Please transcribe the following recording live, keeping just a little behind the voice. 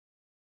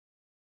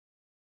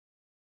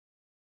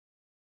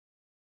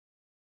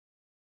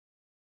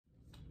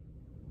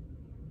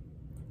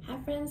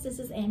friends, this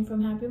is Anne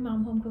from Happy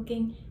Mom Home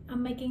Cooking.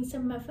 I'm making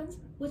some muffins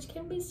which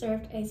can be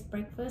served as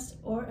breakfast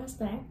or a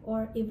snack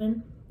or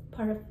even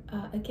part of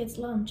a kid's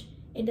lunch.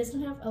 It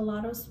doesn't have a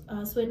lot of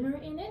sweetener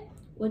in it,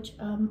 which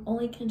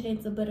only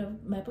contains a bit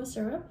of maple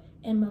syrup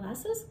and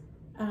molasses.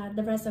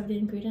 The rest of the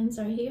ingredients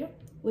are here,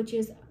 which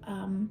is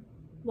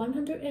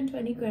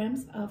 120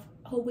 grams of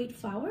whole wheat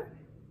flour.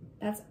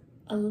 That's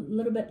a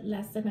little bit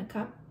less than a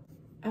cup.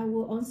 I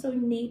will also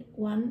need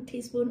 1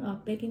 teaspoon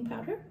of baking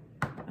powder,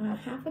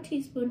 half a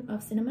teaspoon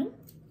of cinnamon,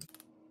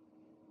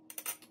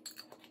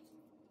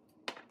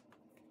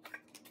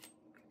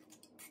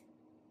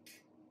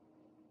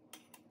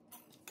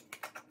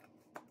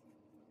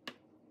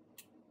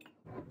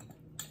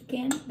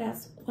 again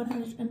that's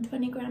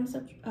 120 grams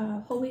of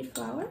whole wheat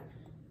flour,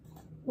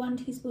 1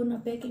 teaspoon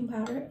of baking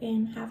powder,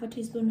 and half a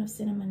teaspoon of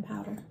cinnamon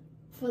powder.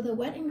 For the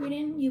wet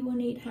ingredient, you will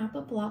need half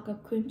a block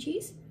of cream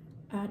cheese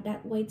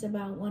that weighs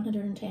about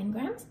 110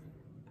 grams,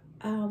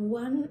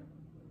 1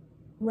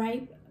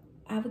 ripe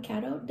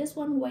avocado. This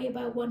one weighs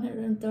about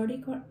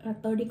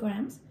 130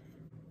 grams.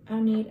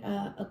 I'll need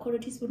a quarter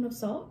teaspoon of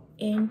salt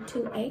and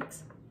 2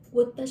 eggs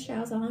with the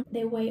shells on.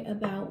 They weigh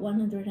about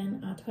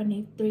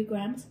 123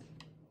 grams.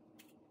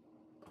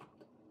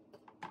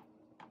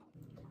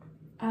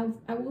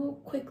 I will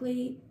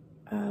quickly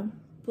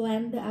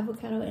blend the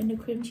avocado and the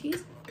cream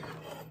cheese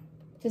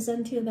just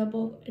until they're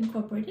both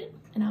incorporated,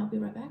 and I'll be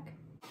right back.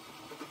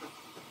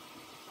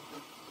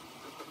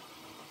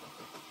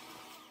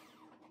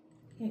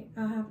 Okay,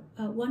 I have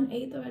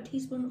 1/8 of a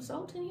teaspoon of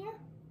salt in here.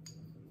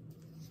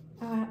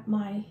 I have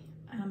my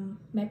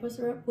maple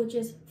syrup, which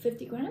is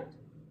 50 grams.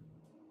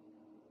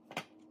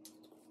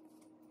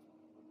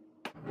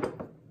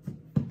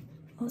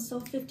 Also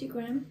 50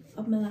 grams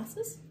of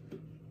molasses.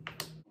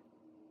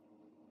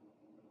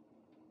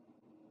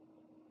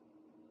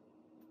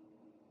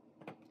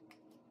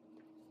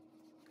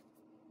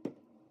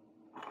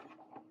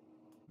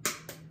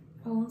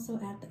 I'll also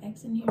add the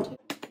eggs in here too.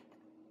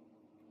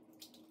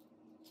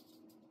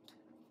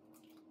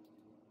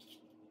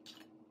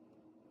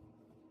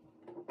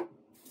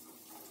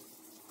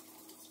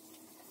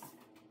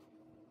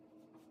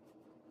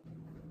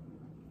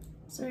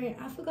 Sorry,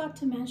 I forgot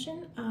to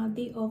mention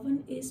the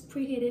oven is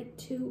preheated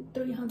to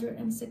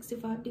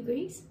 365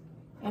 degrees,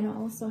 and I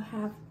also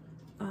have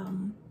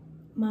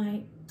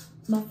my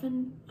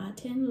muffin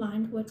tin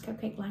lined with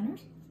cupcake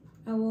liners.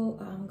 I will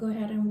go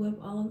ahead and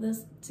whip all of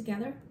this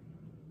together.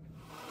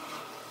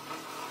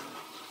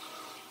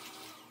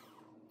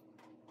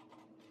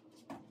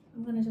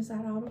 I'm gonna just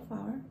add all the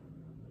flour,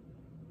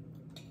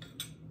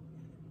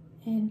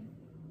 and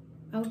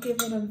I'll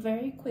give it a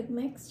very quick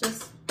mix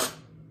just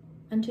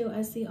until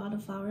I see all the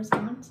flour is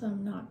gone, so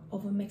I'm not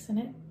over mixing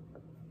it.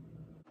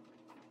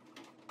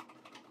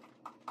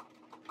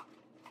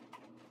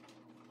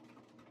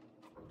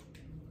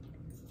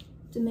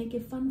 To make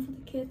it fun for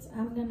the kids,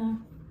 I'm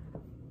gonna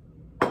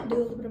do a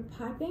little bit of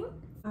piping.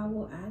 I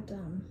will add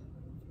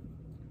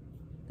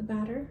the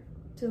batter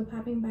to a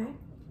piping bag.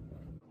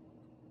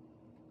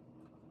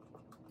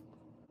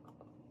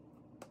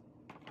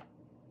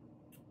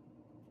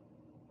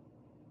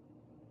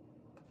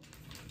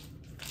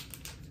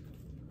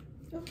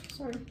 Oh,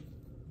 sorry.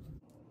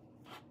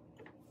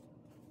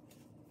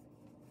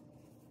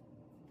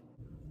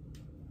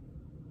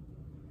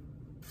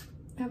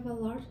 I have a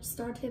large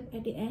star tip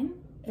at the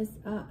end. It's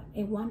a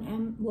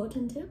 1M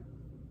Wharton tip.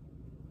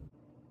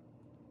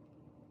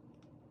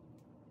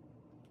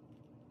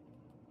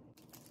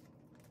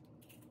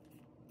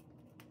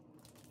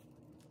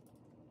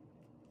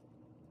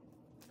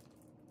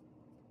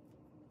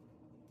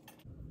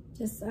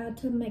 Just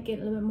to make it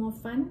a little bit more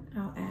fun,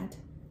 I'll add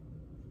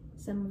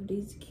some of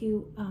these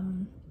cute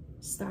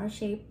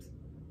star-shaped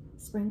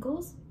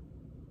sprinkles.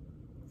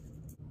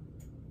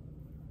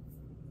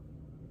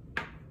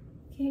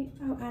 Okay,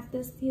 I'll add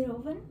this to the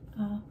oven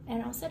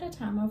and I'll set a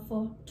timer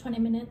for 20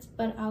 minutes,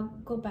 but I'll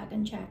go back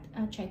and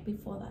check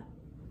before that.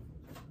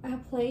 I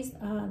have placed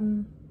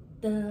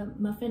the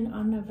muffin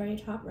on the very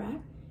top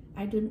rack.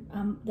 I do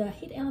the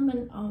heat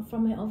element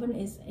from my oven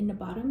is in the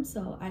bottom,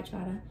 so I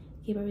try to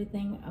keep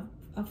everything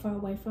as far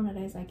away from it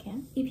as I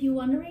can. If you're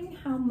wondering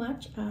how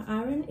much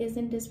iron is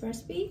in this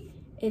recipe,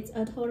 it's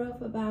a total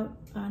of about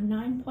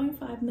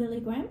 9.5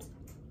 milligrams.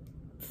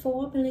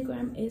 4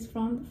 milligrams is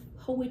from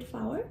whole wheat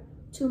flour,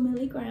 2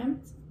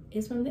 milligrams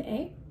is from the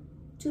egg,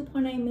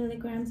 2.8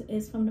 milligrams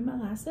is from the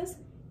molasses,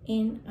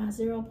 and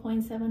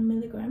 0.7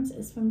 milligrams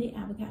is from the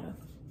avocado.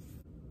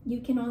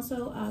 You can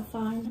also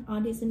find all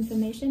this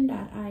information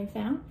that I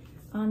found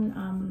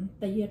on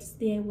the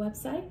USDA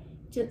website.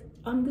 Just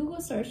on Google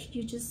search,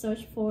 you just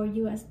search for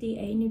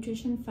USDA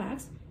nutrition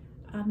facts,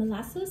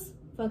 molasses,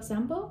 for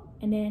example,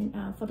 and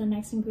then for the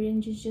next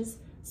ingredient, you just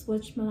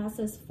switch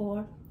molasses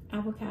for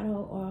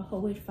avocado or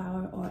whole wheat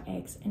flour or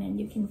eggs, and then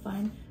you can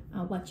find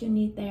what you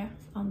need there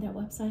on their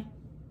website.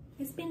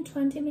 It's been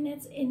 20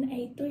 minutes in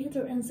a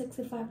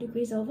 365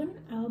 degrees oven.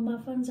 Our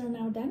muffins are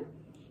now done.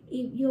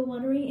 If you're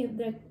wondering if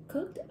they're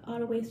cooked all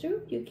the way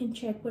through, you can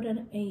check with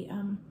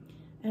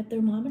a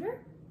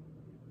thermometer.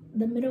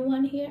 The middle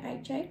one here I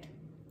checked,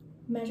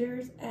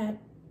 measures at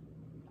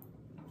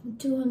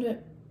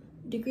 200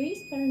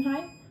 degrees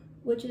Fahrenheit,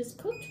 which is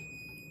cooked.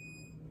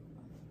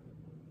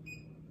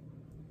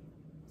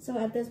 So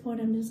at this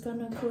point, I'm just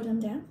gonna cool them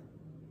down.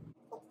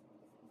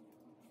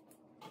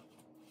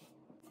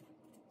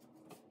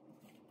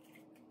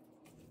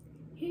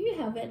 Here you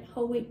have it,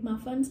 whole wheat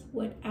muffins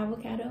with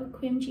avocado,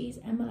 cream cheese,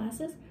 and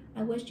molasses.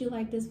 I wish you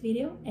liked this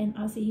video, and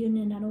I'll see you in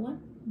another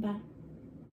one. Bye.